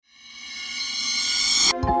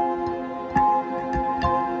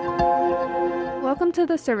Welcome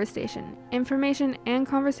to the Service Station, information and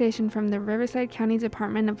conversation from the Riverside County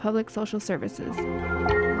Department of Public Social Services.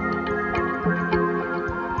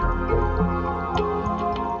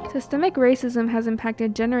 Systemic racism has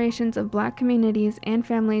impacted generations of Black communities and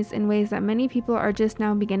families in ways that many people are just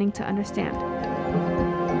now beginning to understand.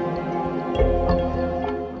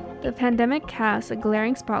 The pandemic casts a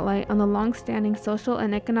glaring spotlight on the long-standing social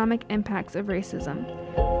and economic impacts of racism.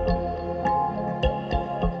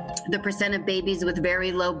 The percent of babies with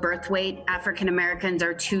very low birth weight, African Americans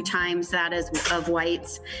are 2 times that of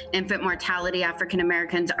whites. Infant mortality, African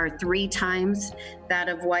Americans are 3 times that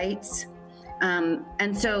of whites.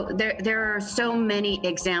 And so there are so many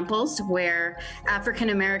examples where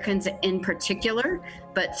African Americans in particular,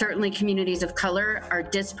 but certainly communities of color, are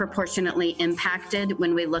disproportionately impacted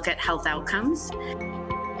when we look at health outcomes.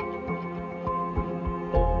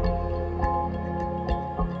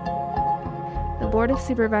 The Board of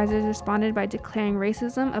Supervisors responded by declaring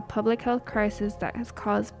racism a public health crisis that has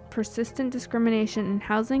caused persistent discrimination in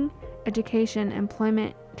housing, education,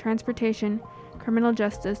 employment, transportation, criminal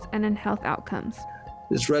justice, and in health outcomes.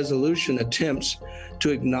 This resolution attempts to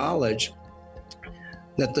acknowledge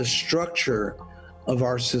that the structure of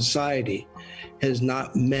our society has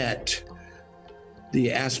not met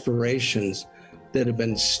the aspirations that have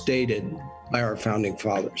been stated by our founding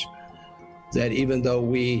fathers. That even though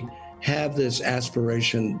we have this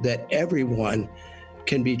aspiration that everyone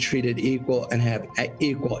can be treated equal and have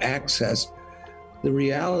equal access, the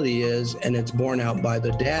reality is, and it's borne out by the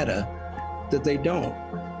data, that they don't.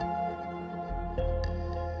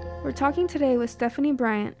 We're talking today with Stephanie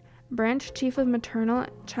Bryant, Branch Chief of Maternal,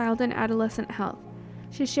 Child, and Adolescent Health.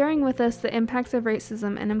 She's sharing with us the impacts of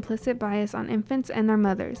racism and implicit bias on infants and their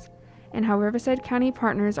mothers, and how Riverside County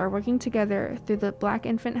partners are working together through the Black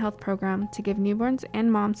Infant Health Program to give newborns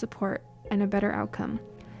and moms support and a better outcome.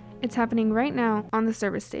 It's happening right now on the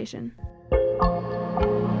Service Station.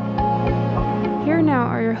 Here now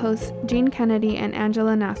are your hosts, Jean Kennedy and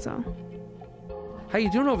Angela Nasso. How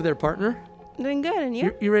you doing over there, partner? Doing good, and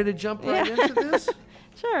you? You ready to jump right into this?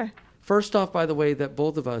 Sure. First off, by the way, that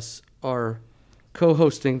both of us are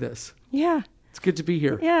co-hosting this. Yeah. It's good to be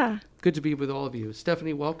here. Yeah. Good to be with all of you.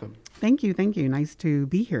 Stephanie, welcome. Thank you. Nice to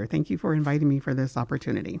be here. Thank you for inviting me for this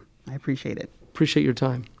opportunity. I appreciate it. Appreciate your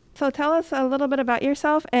time. So tell us a little bit about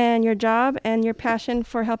yourself and your job and your passion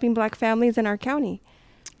for helping Black families in our county.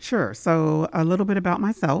 Sure. So a little bit about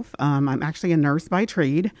myself. I'm actually a nurse by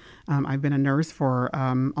trade. I've been a nurse for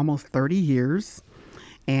almost 30 years.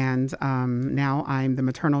 And now I'm the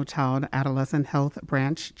Maternal Child Adolescent Health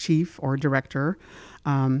Branch Chief or Director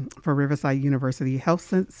for Riverside University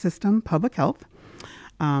Health System Public Health.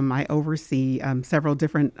 I oversee several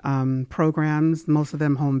different programs, most of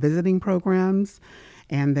them home visiting programs,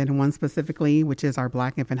 and then one specifically, which is our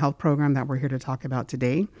Black Infant Health Program that we're here to talk about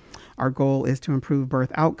today. Our goal is to improve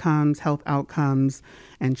birth outcomes, health outcomes,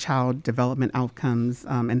 and child development outcomes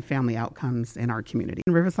and family outcomes in our community.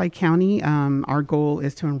 In Riverside County, our goal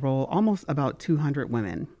is to enroll almost about 200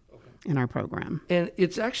 women in our program. And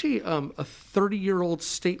it's actually a 30-year-old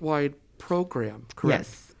statewide program, correct?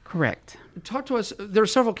 Yes, correct. Talk to us. There are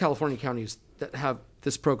several California counties that have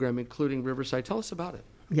this program, including Riverside. Tell us about it.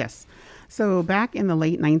 Yes. So back in the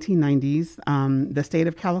late 1990s, the state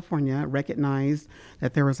of California recognized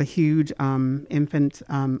that there was a huge Black infant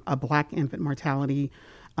mortality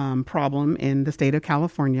problem in the state of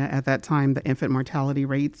California. At that time, the infant mortality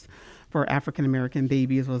rates for African American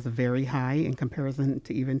babies was very high in comparison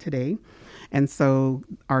to even today. And so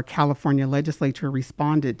our California legislature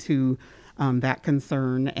responded to that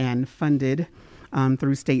concern and funded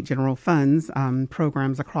through state general funds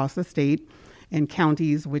programs across the state in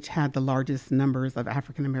counties which had the largest numbers of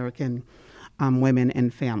African American women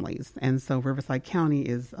and families. And so Riverside County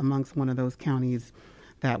is amongst one of those counties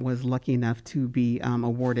that was lucky enough to be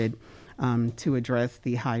awarded to address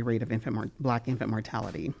the high rate of Black infant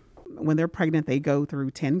mortality. When they're pregnant, they go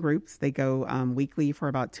through 10 groups. They go weekly for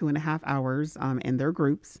about 2.5 hours in their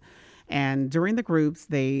groups. And during the groups,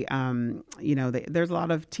 there's a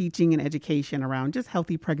lot of teaching and education around just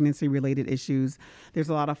healthy pregnancy-related issues. There's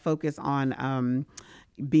a lot of focus on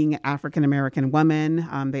being an African-American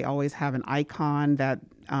woman. They always have an icon that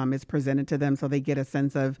is presented to them, so they get a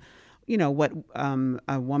sense of, what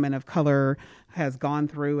a woman of color has gone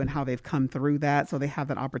through and how they've come through that. So they have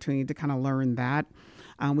that opportunity to kind of learn that.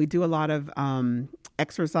 We do a lot of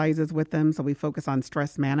exercises with them, so we focus on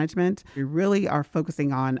stress management. We really are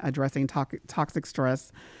focusing on addressing toxic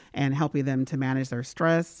stress and helping them to manage their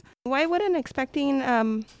stress. Why would an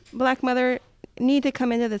expecting Black mother need to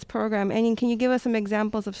come into this program? And can you give us some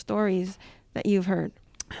examples of stories that you've heard?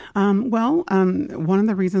 One of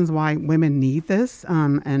the reasons why women need this,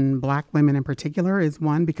 and Black women in particular, is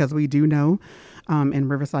one, because we do know in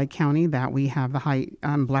Riverside County that we have the high,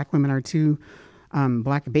 Black women are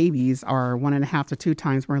Black babies are 1.5 to 2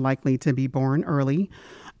 times more likely to be born early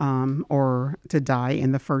or to die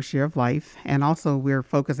in the first year of life. And also we're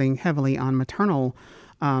focusing heavily on maternal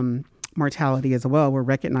mortality as well. We're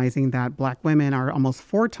recognizing that Black women are almost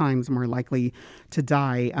 4 times more likely to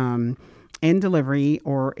die in delivery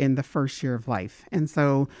or in the first year of life. And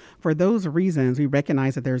so for those reasons, we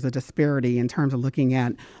recognize that there's a disparity in terms of looking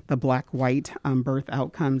at the Black-white birth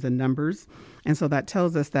outcomes and numbers. And so that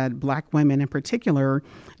tells us that Black women in particular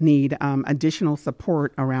need additional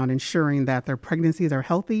support around ensuring that their pregnancies are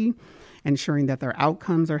healthy, ensuring that their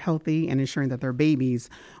outcomes are healthy, and ensuring that their babies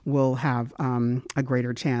will have a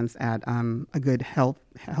greater chance at a good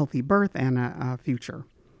healthy birth and a future.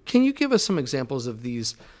 Can you give us some examples of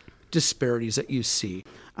these disparities that you see?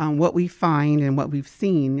 What we find and what we've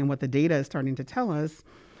seen and what the data is starting to tell us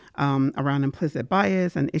around implicit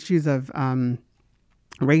bias and issues of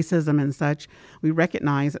racism and such, we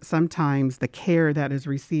recognize that sometimes the care that is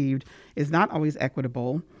received is not always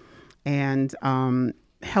equitable, and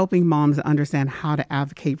helping moms understand how to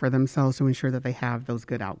advocate for themselves to ensure that they have those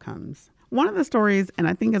good outcomes. One of the stories, and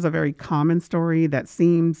I think is a very common story that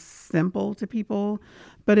seems simple to people,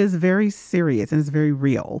 but is very serious and is very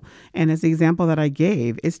real. And as the example that I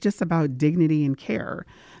gave, it's just about dignity and care.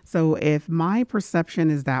 So if my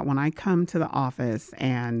perception is that when I come to the office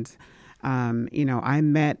and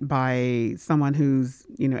I'm met by someone who's,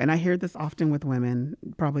 and I hear this often with women,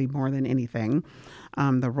 probably more than anything,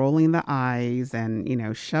 the rolling the eyes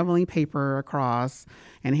and, shoveling paper across.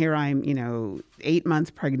 And here I'm, 8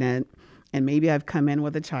 months pregnant, and maybe I've come in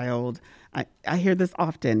with a child. I hear this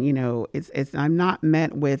often, I'm not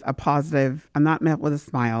met with a positive, I'm not met with a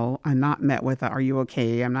smile. I'm not met with are you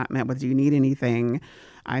okay? I'm not met with, do you need anything?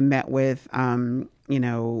 I'm met with,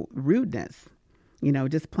 rudeness.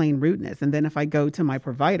 Just plain rudeness. And then if I go to my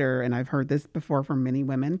provider, and I've heard this before from many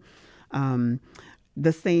women,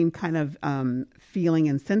 the same kind of feeling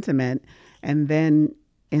and sentiment. And then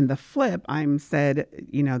in the flip, we're said,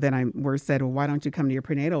 well, why don't you come to your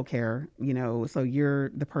prenatal care? So you're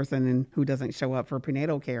the person who doesn't show up for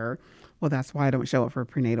prenatal care. Well, that's why I don't show up for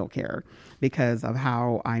prenatal care, because of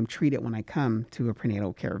how I'm treated when I come to a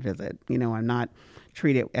prenatal care visit. I'm not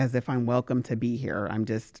treated as if I'm welcome to be here. I'm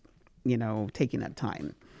just taking up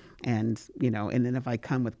time. And then if I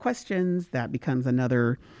come with questions, that becomes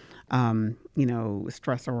another,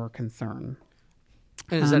 stressor or concern.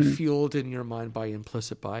 And is that fueled in your mind by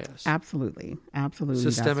implicit bias? Absolutely.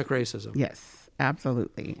 Systemic racism? Yes,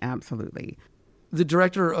 absolutely. The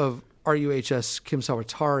director of RUHS, Kim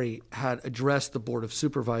Sawatari, had addressed the Board of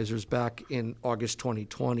Supervisors back in August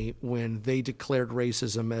 2020 when they declared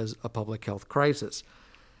racism as a public health crisis.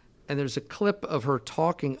 And there's a clip of her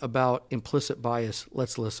talking about implicit bias.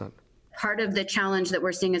 Let's listen. Part of the challenge that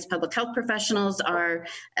we're seeing as public health professionals are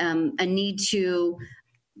a need to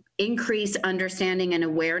increase understanding and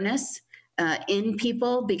awareness in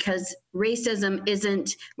people, because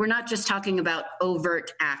racism we're not just talking about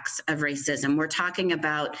overt acts of racism. We're talking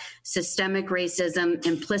about systemic racism,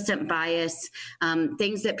 implicit bias,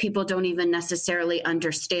 things that people don't even necessarily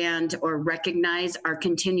understand or recognize are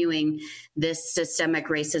continuing this systemic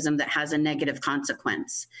racism that has a negative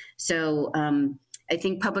consequence. So I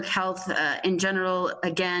think public health in general,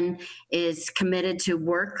 again, is committed to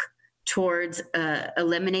work towards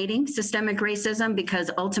eliminating systemic racism, because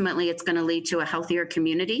ultimately it's going to lead to a healthier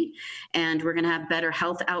community, and we're going to have better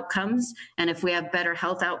health outcomes. And if we have better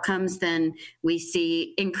health outcomes, then we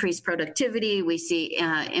see increased productivity, we see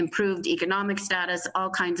improved economic status, all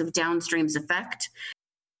kinds of downstreams effect.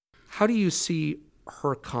 How do you see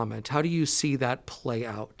her comment? How do you see that play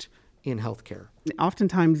out in healthcare?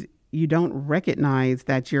 Oftentimes you don't recognize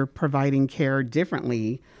that you're providing care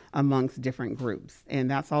differently amongst different groups.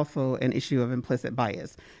 And that's also an issue of implicit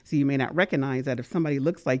bias. So you may not recognize that if somebody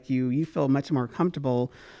looks like you feel much more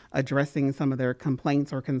comfortable addressing some of their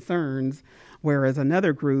complaints or concerns, whereas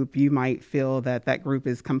another group, you might feel that group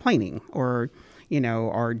is complaining or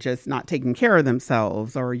just not taking care of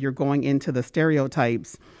themselves, or you're going into the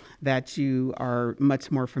stereotypes that you are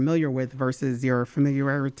much more familiar with versus your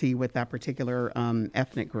familiarity with that particular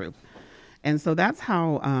ethnic group. And so that's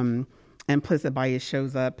how implicit bias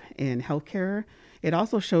shows up in healthcare. It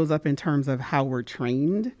also shows up in terms of how we're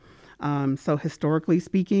trained. So historically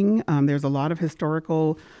speaking, there's a lot of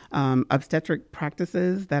historical obstetric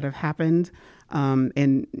practices that have happened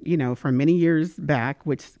for many years back,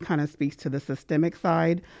 which kind of speaks to the systemic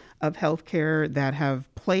side of healthcare that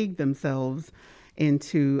have plagued themselves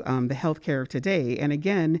into the healthcare of today. And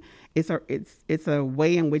again, it's a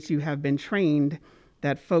way in which you have been trained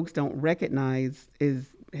that folks don't recognize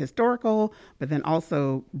is historical, but then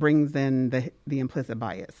also brings in the implicit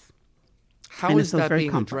bias. How is that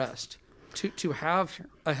being complex. addressed to have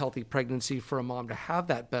a healthy pregnancy for a mom, to have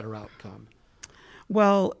that better outcome?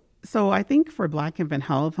 Well, so I think for Black infant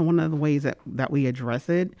health, one of the ways that we address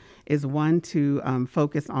it is one to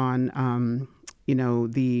focus on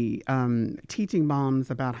teaching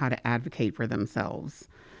moms about how to advocate for themselves,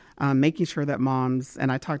 making sure that moms,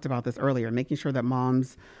 and I talked about this earlier, making sure that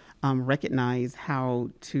moms recognize how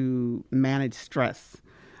to manage stress,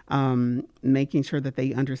 making sure that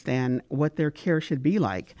they understand what their care should be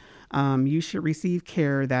like. You should receive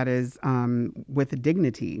care that is with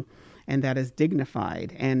dignity and that is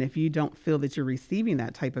dignified. And if you don't feel that you're receiving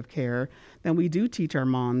that type of care, then we do teach our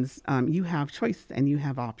moms, you have choice and you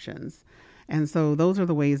have options. And so those are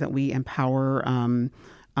the ways that we empower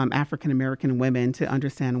African-American women to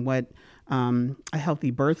understand what a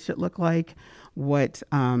healthy birth should look like, what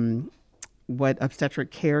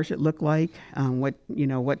obstetric care should look like,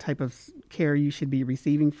 what type of care you should be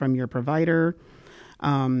receiving from your provider,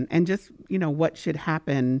 and just, what should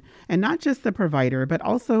happen. And not just the provider, but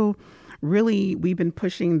also really we've been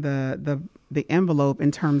pushing the envelope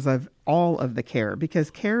in terms of all of the care,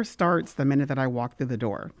 because care starts the minute that I walk through the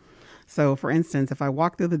door. So, for instance, if I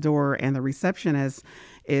walk through the door and the receptionist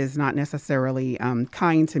is not necessarily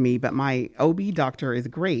kind to me, but my OB doctor is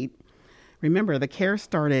great, remember, the care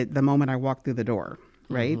started the moment I walked through the door,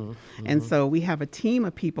 right? And so we have a team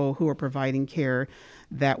of people who are providing care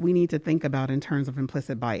that we need to think about in terms of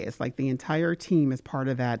implicit bias. Like the entire team is part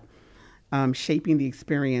of that, shaping the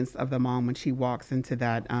experience of the mom when she walks into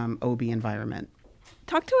that OB environment.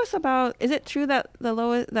 Talk to us about, is it true that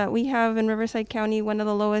that we have in Riverside County one of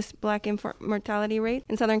the lowest Black infant mortality rate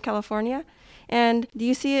in Southern California? And do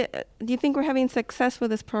you think we're having success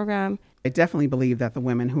with this program? I definitely believe that the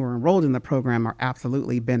women who are enrolled in the program are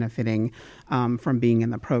absolutely benefiting from being in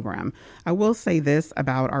the program. I will say this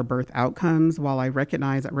about our birth outcomes. While I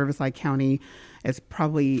recognize that Riverside County is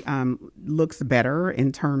probably looks better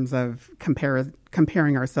in terms of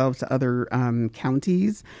comparing ourselves to other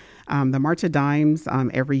counties, the March of Dimes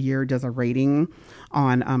every year does a rating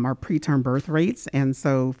on our preterm birth rates. And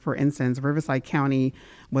so, for instance, Riverside County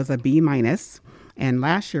was a B-. And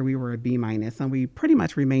last year we were a B-, and we pretty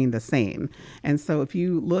much remained the same. And so if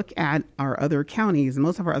you look at our other counties,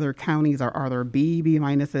 most of our other counties are either B-, B-,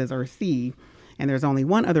 or C. And there's only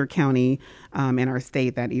one other county in our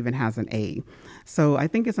state that even has an A. So I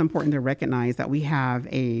think it's important to recognize that we have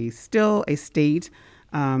still a state,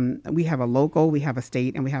 we have a local, we have a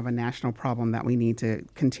state, and we have a national problem that we need to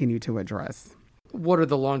continue to address. What are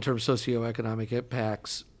the long-term socioeconomic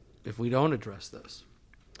impacts if we don't address this?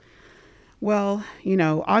 Well,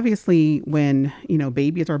 obviously when,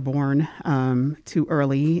 babies are born too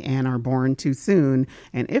early and are born too soon,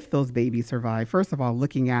 and if those babies survive, first of all,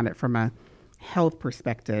 looking at it from a health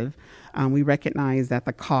perspective, we recognize that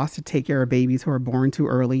the cost to take care of babies who are born too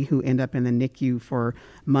early, who end up in the NICU for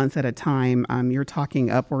months at a time, you're talking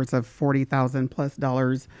upwards of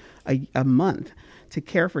 $40,000+ a month to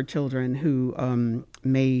care for children who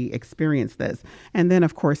may experience this. And then,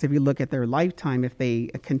 of course, if you look at their lifetime, if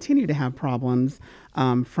they continue to have problems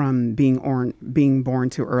from being born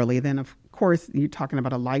too early, then, of course, you're talking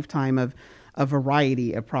about a lifetime of a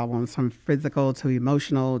variety of problems, from physical to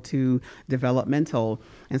emotional to developmental.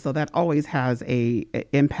 And so that always has a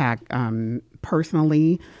impact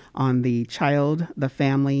personally on the child, the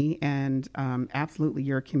family, and absolutely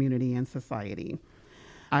your community and society.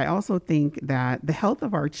 I also think that the health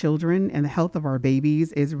of our children and the health of our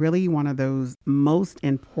babies is really one of those most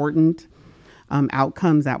important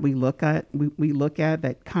outcomes that we look at. We look at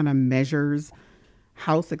that kind of measures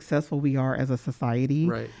how successful we are as a society.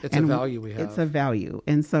 Right. It's a value we have. It's a value.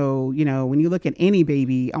 And so, when you look at any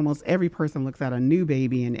baby, almost every person looks at a new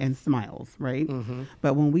baby and smiles, right? Mm-hmm.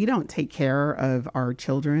 But when we don't take care of our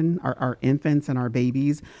children, our infants and our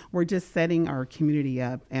babies, we're just setting our community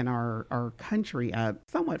up and our country up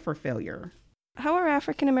somewhat for failure. How are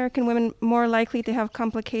African American women more likely to have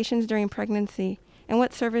complications during pregnancy? And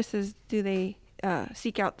what services do they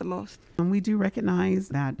seek out the most? We do recognize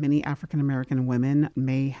that many African American women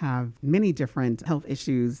may have many different health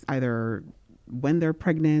issues, either when they're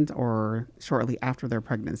pregnant or shortly after their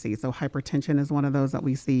pregnancy. So hypertension is one of those that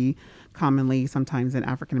we see commonly sometimes in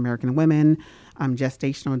African American women,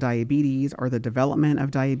 gestational diabetes or the development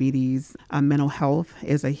of diabetes. Mental health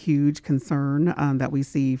is a huge concern that we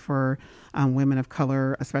see for women of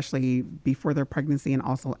color, especially before their pregnancy and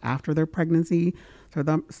also after their pregnancy.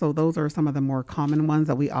 So those are some of the more common ones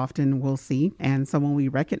that we often will see. And so when we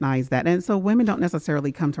recognize that, and so women don't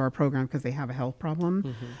necessarily come to our program because they have a health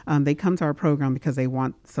problem. They come to our program because they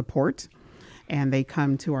want support. And they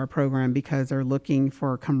come to our program because they're looking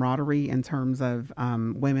for camaraderie in terms of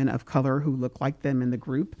women of color who look like them in the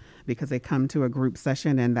group, because they come to a group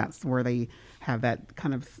session and that's where they have that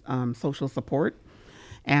kind of social support.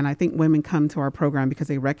 And I think women come to our program because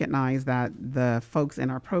they recognize that the folks in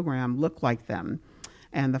our program look like them.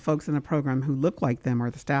 And the folks in the program who look like them,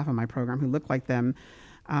 or the staff of my program who look like them,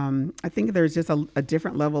 I think there's just a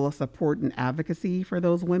different level of support and advocacy for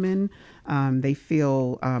those women. They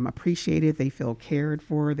feel appreciated, they feel cared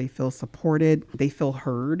for, they feel supported, they feel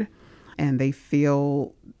heard, and they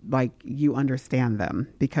feel like you understand them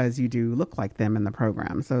because you do look like them in the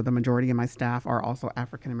program. So the majority of my staff are also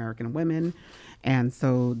African American women. And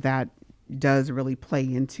so that does really play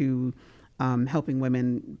into helping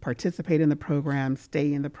women participate in the program,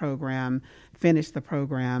 stay in the program, finish the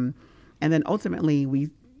program. And then ultimately we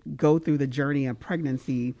go through the journey of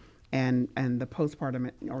pregnancy and the postpartum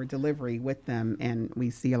or delivery with them. And we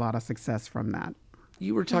see a lot of success from that.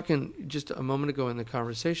 You were talking just a moment ago in the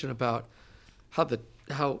conversation about how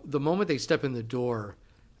the moment they step in the door,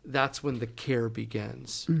 that's when the care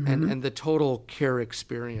begins, and the total care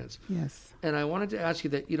experience. Yes. And I wanted to ask you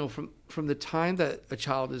that, from the time that a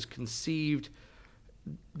child is conceived,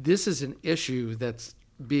 this is an issue that's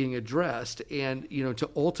being addressed, and, to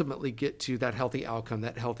ultimately get to that healthy outcome,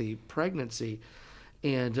 that healthy pregnancy,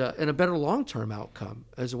 and a better long-term outcome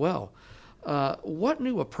as well. What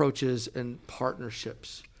new approaches and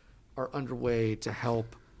partnerships are underway to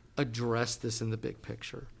help address this in the big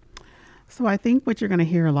picture? So I think what you're going to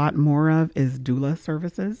hear a lot more of is doula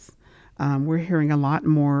services. We're hearing a lot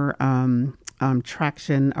more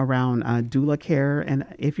traction around doula care. And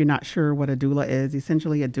if you're not sure what a doula is,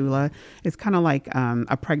 essentially a doula is kind of like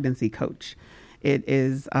a pregnancy coach. It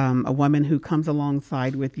is a woman who comes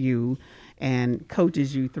alongside with you and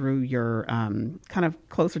coaches you through your kind of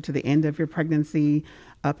closer to the end of your pregnancy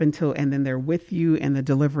and then they're with you in the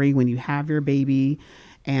delivery when you have your baby.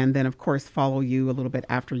 And then, of course, follow you a little bit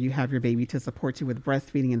after you have your baby to support you with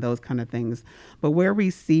breastfeeding and those kind of things. But where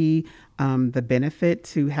we see the benefit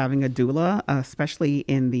to having a doula, especially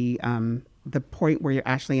in the point where you're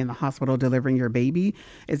actually in the hospital delivering your baby,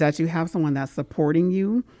 is that you have someone that's supporting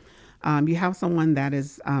you. You have someone that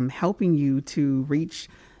is helping you to reach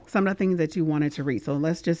some of the things that you wanted to reach. So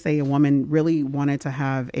let's just say a woman really wanted to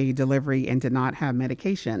have a delivery and did not have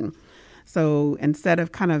medication. So instead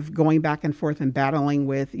of kind of going back and forth and battling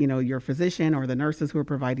with, your physician or the nurses who are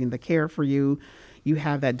providing the care for you, you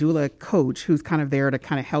have that doula coach who's kind of there to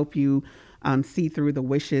kind of help you see through the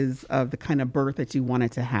wishes of the kind of birth that you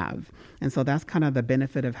wanted to have. And so that's kind of the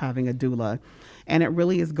benefit of having a doula. And it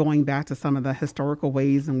really is going back to some of the historical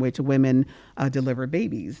ways in which women deliver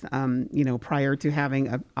babies. Prior to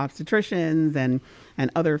having obstetricians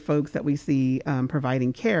and other folks that we see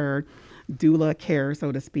providing care, doula care,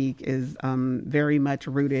 so to speak, is very much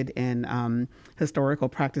rooted in historical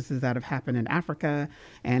practices that have happened in Africa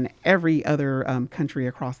and every other country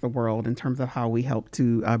across the world in terms of how we help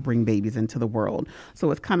to bring babies into the world. So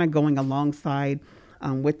it's kind of going alongside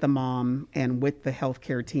with the mom and with the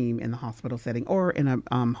healthcare team in the hospital setting or in a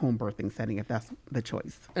home birthing setting, if that's the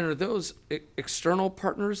choice. And are those external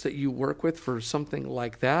partners that you work with for something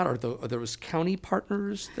like that? Are those county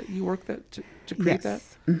partners that you work to create that?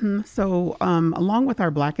 Mm-hmm. So along with our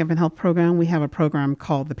Black Infant Health Program, we have a program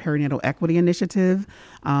called the Perinatal Equity Initiative.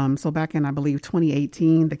 So back in, I believe,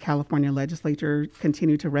 2018, the California legislature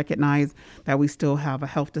continued to recognize that we still have a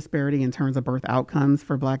health disparity in terms of birth outcomes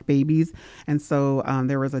for Black babies. And so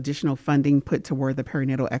there was additional funding put toward the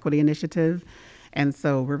Perinatal Equity Initiative. And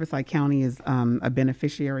so Riverside County is a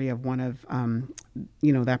beneficiary of one of,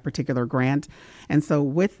 that particular grant. And so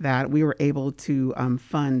with that, we were able to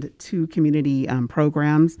fund 2 community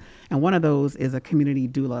programs. And one of those is a community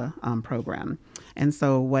doula program. And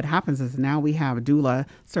so what happens is now we have doula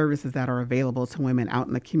services that are available to women out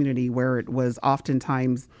in the community where it was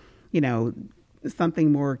oftentimes,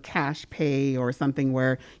 something more cash pay or something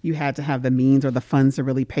where you had to have the means or the funds to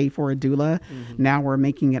really pay for a doula. Mm-hmm. Now we're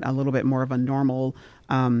making it a little bit more of a normal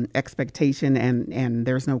expectation and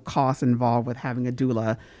there's no cost involved with having a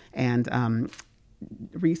doula. And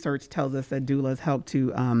research tells us that doulas help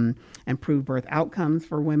to improve birth outcomes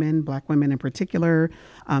for women, Black women in particular.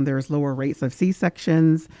 There's lower rates of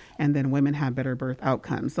C-sections, and then women have better birth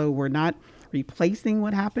outcomes. So we're not replacing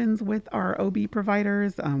what happens with our OB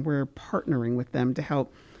providers. We're partnering with them to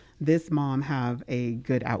help this mom have a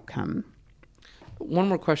good outcome. One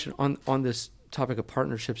more question on this topic of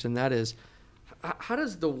partnerships, and that is, how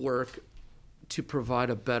does the work to provide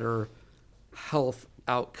a better health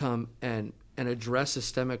outcome and address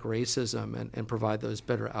systemic racism and provide those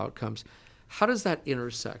better outcomes, how does that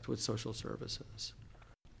intersect with social services?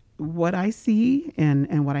 What I see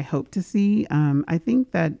and what I hope to see, I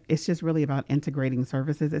think that it's just really about integrating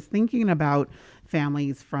services. It's thinking about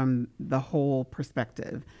families from the whole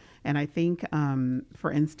perspective. And I think,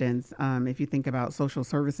 for instance, if you think about social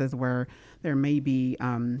services where there may be,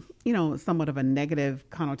 somewhat of a negative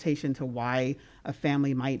connotation to why a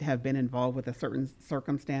family might have been involved with a certain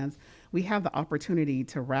circumstance, we have the opportunity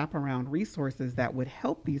to wrap around resources that would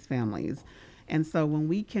help these families. And so when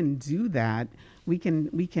we can do that, we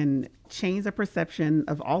can change the perception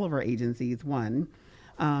of all of our agencies, one.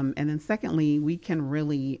 And then secondly, we can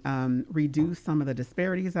really reduce some of the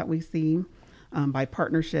disparities that we see by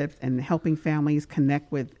partnerships and helping families connect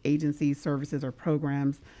with agencies, services, or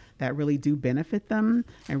programs that really do benefit them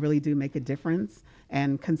and really do make a difference,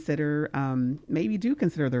 and consider, maybe do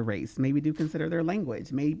consider their race, maybe do consider their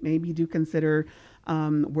language, maybe do consider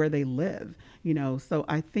where they live. So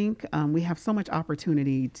I think we have so much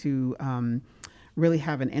opportunity to really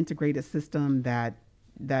have an integrated system that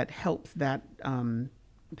helps that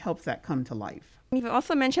come to life. You've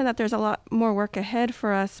also mentioned that there's a lot more work ahead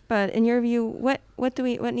for us, but in your view, what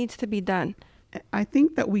needs to be done? I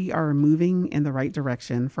think that we are moving in the right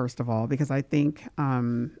direction, first of all, because I think,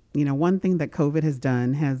 one thing that COVID has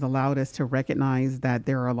done has allowed us to recognize that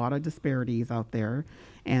there are a lot of disparities out there.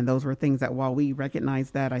 And those were things that while we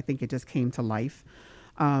recognize that, I think it just came to life.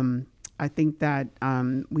 I think that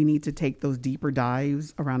we need to take those deeper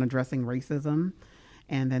dives around addressing racism,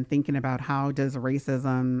 and then thinking about how does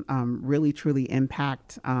racism really truly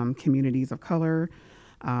impact communities of color,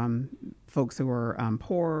 folks who are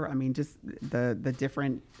poor. I mean, just the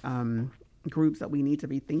different groups that we need to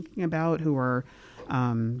be thinking about who are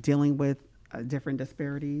dealing with different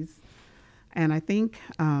disparities. And I think,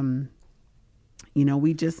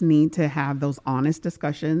 we just need to have those honest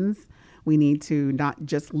discussions. We need to not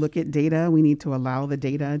just look at data. We need to allow the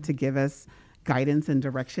data to give us guidance and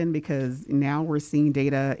direction, because now we're seeing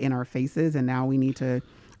data in our faces, and now we need to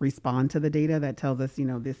respond to the data that tells us,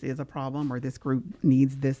 this is a problem, or this group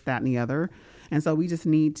needs this, that, and the other. And so we just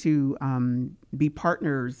need to be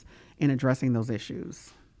partners in addressing those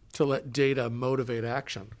issues. To let data motivate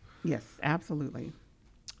action. Yes, absolutely.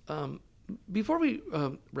 Before we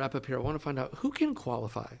wrap up here, I want to find out who can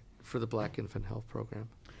qualify for the Black Infant Health Program.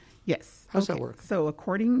 Yes. How does that work? So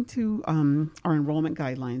according to our enrollment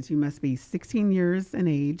guidelines, you must be 16 years in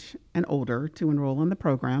age and older to enroll in the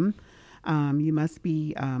program. You must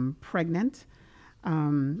be pregnant.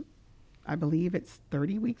 I believe it's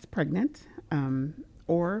 30 weeks pregnant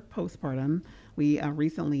or postpartum. We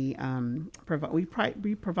recently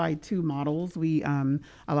provide two models. We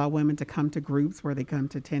allow women to come to groups where they come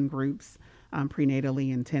to 10 groups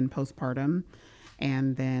prenatally and 10 postpartum.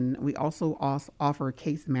 And then we also offer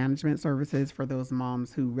case management services for those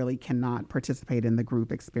moms who really cannot participate in the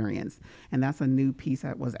group experience. And that's a new piece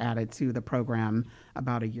that was added to the program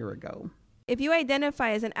about a year ago. If you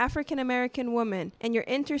identify as an African American woman and you're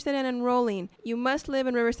interested in enrolling, you must live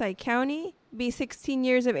in Riverside County, be 16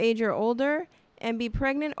 years of age or older, and be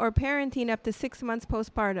pregnant or parenting up to 6 months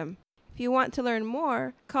postpartum. If you want to learn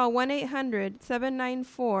more, call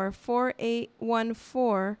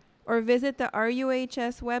 1-800-794-4814 or visit the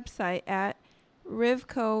RUHS website at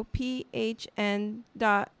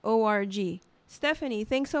rivcophn.org. Stephanie,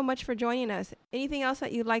 thanks so much for joining us. Anything else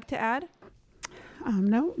that you'd like to add?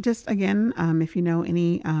 No, just again, if you know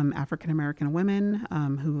any African-American women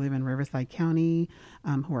who live in Riverside County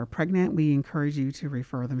who are pregnant, we encourage you to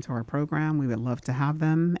refer them to our program. We would love to have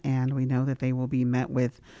them, and we know that they will be met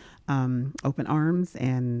with open arms,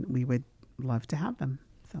 and we would love to have them.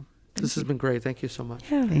 So this has been great. Thank you so much.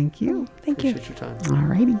 Yeah. Thank you. Appreciate your time. All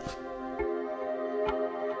righty.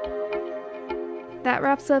 That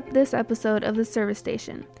wraps up this episode of The Service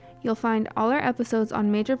Station. You'll find all our episodes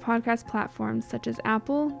on major podcast platforms such as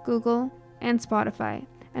Apple, Google, and Spotify,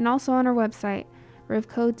 and also on our website,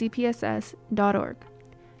 rivcodpss.org.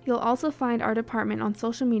 You'll also find our department on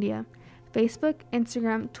social media, Facebook,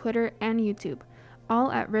 Instagram, Twitter, and YouTube,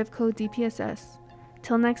 all at rivcodpss.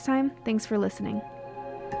 Till next time, thanks for listening.